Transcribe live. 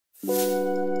The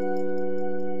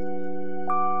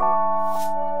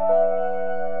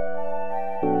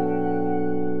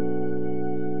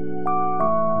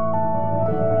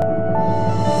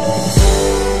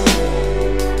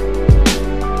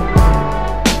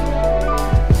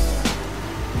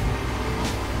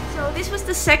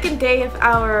second day of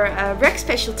our wreck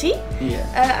specialty.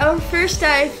 Yeah. Our first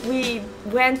dive, we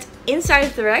went inside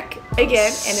of the wreck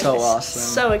again, and so it was awesome.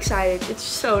 So excited. It's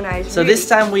so nice. So really. This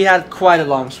time we had quite a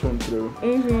long swim through.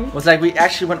 It was like we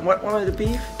actually went. What would it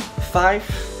be?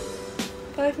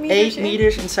 5 meters, 8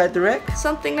 meters inside the wreck.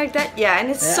 Something like that. Yeah, and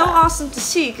it's so awesome to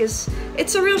see because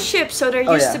it's a real ship. So there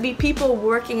used to be people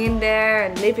working in there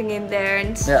and living in there,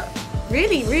 and it's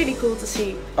really, really cool to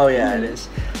see. Oh yeah, it is.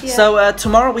 Yeah. So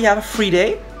tomorrow we have a free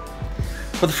day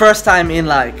for the first time in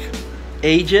like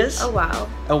ages. Oh wow.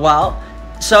 A while.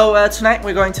 So tonight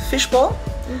we're going to Fishbowl,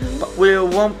 but we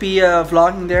won't be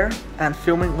vlogging there and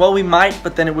filming. Well, we might,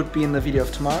 but then it would be in the video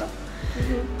of tomorrow.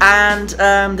 And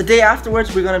the day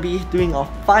afterwards we're going to be doing our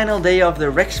final day of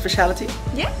the wreck specialty.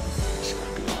 Yeah. It's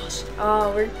going to be awesome.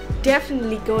 Oh, we're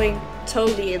definitely going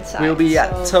totally inside. We'll be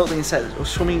totally inside. We're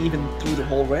swimming even through the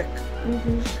whole wreck.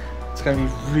 It's going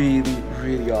to be really,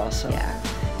 really awesome. Yeah.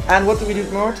 And what did we do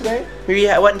more today? We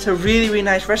went to a really, really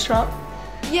nice restaurant.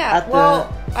 Yeah,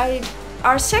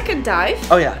 our second dive,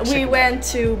 we went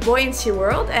to Buoyancy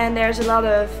World, and there's a lot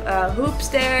of hoops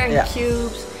there and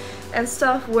cubes and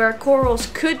stuff where corals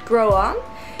could grow on.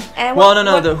 And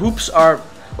the hoops are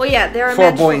they're for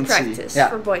meant buoyancy. for practice,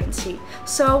 for buoyancy.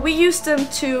 So we used them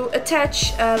to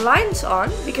attach lines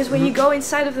on, because when you go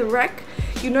inside of the wreck,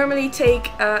 you normally take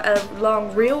a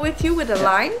long reel with you with a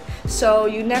line, so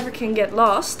you never can get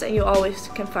lost and you always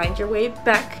can find your way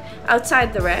back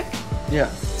outside the wreck. Yeah.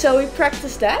 So we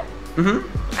practiced that.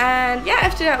 And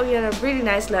after that we had a really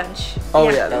nice lunch.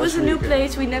 It was a new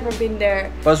place, we'd never been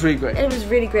there. It was really great. It was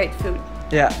really great food.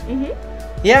 Yeah.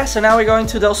 Yeah, so now we're going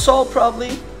to Del Sol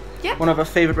probably. Yeah. One of our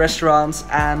favorite restaurants,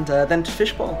 and then to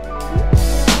Fishbowl.